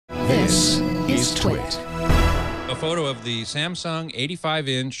This is Twit. A photo of the Samsung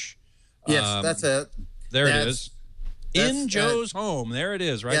 85-inch. Yes, that's it. There it is. In Joe's home. There it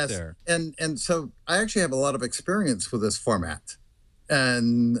is, right there. And so I actually have a lot of experience with this format.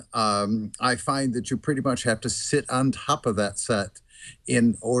 And I find that you pretty much have to sit on top of that set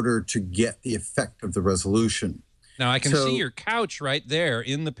in order to get the effect of the resolution. Now, I can see your couch right there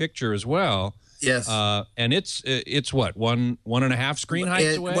in the picture as well. Yes. And it's what, one and a half screen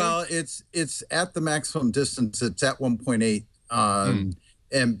heights away? Well, it's at the maximum distance. It's at 1.8.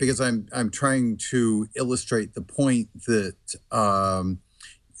 And because I'm trying to illustrate the point that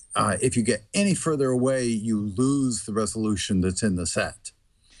if you get any further away, you lose the resolution that's in the set.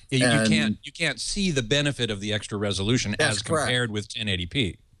 Yeah, you can't see the benefit of the extra resolution as compared with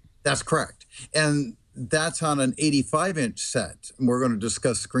 1080p. That's correct. And that's on an 85-inch set. And we're going to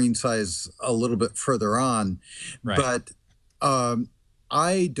discuss screen size a little bit further on. Right. But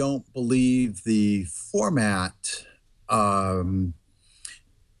I don't believe the format can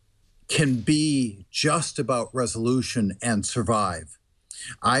be just about resolution and survive.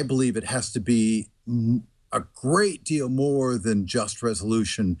 I believe it has to be a great deal more than just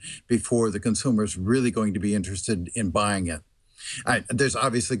resolution before the consumer is really going to be interested in buying it. There's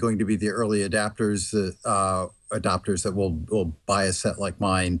obviously going to be the early adopters that will buy a set like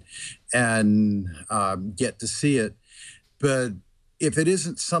mine and get to see it. But if it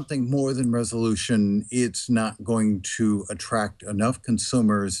isn't something more than resolution, it's not going to attract enough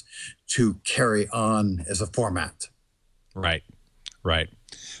consumers to carry on as a format. Right, right.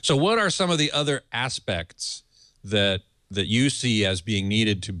 So what are some of the other aspects that you see as being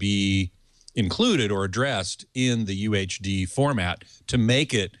needed to be included or addressed in the UHD format to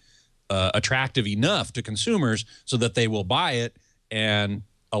make it attractive enough to consumers so that they will buy it and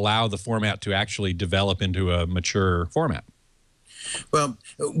allow the format to actually develop into a mature format? Well,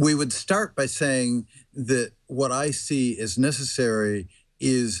 we would start by saying that what I see is necessary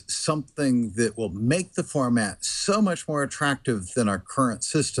is something that will make the format so much more attractive than our current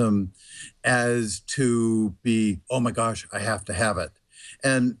system as to be, oh my gosh, I have to have it.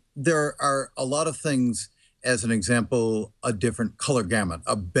 And there are a lot of things, as an example, a different color gamut,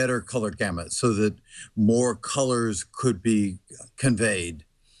 a better color gamut, so that more colors could be conveyed.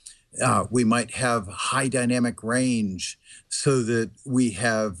 We might have high dynamic range so that we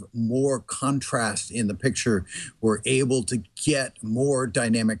have more contrast in the picture. We're able to get more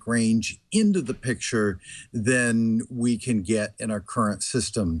dynamic range into the picture than we can get in our current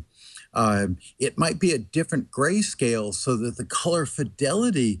system. It might be a different grayscale so that the color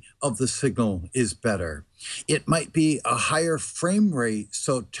fidelity of the signal is better. It might be a higher frame rate,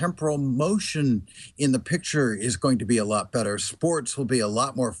 so temporal motion in the picture is going to be a lot better. Sports will be a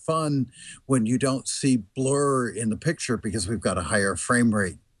lot more fun when you don't see blur in the picture because we've got a higher frame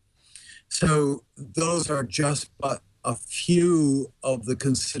rate. So those are just but a few of the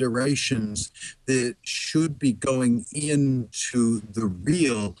considerations that should be going into the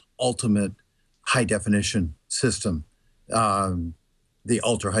real ultimate high definition system, the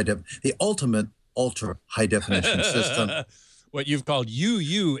ultimate ultra high definition system. What you've called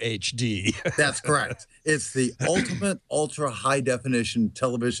UUHD. That's correct. It's the ultimate ultra high definition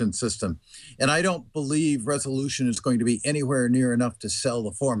television system. And I don't believe resolution is going to be anywhere near enough to sell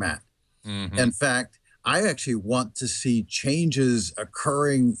the format. Mm-hmm. In fact, I actually want to see changes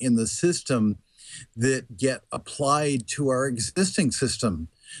occurring in the system that get applied to our existing system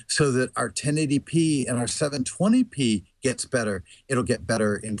so that our 1080p and our 720p gets better. It'll get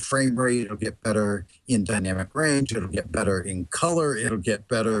better in frame rate. It'll get better in dynamic range. It'll get better in color. It'll get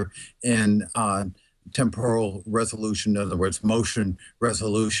better in temporal resolution, in other words, motion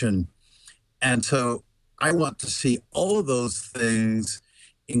resolution. And so I want to see all of those things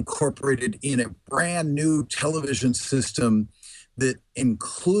incorporated in a brand new television system that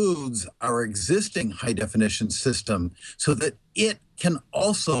includes our existing high definition system so that it can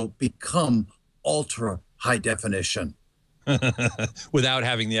also become ultra high definition. Without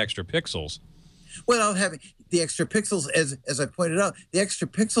having the extra pixels. Without having the extra pixels, as I pointed out, the extra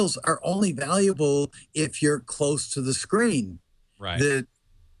pixels are only valuable if you're close to the screen. Right.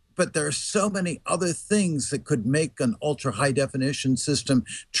 But there are so many other things that could make an ultra high definition system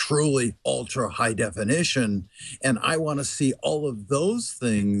truly ultra high definition. And I want to see all of those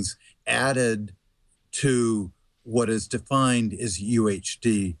things added to what is defined as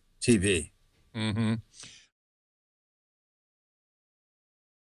UHD TV. Mm-hmm.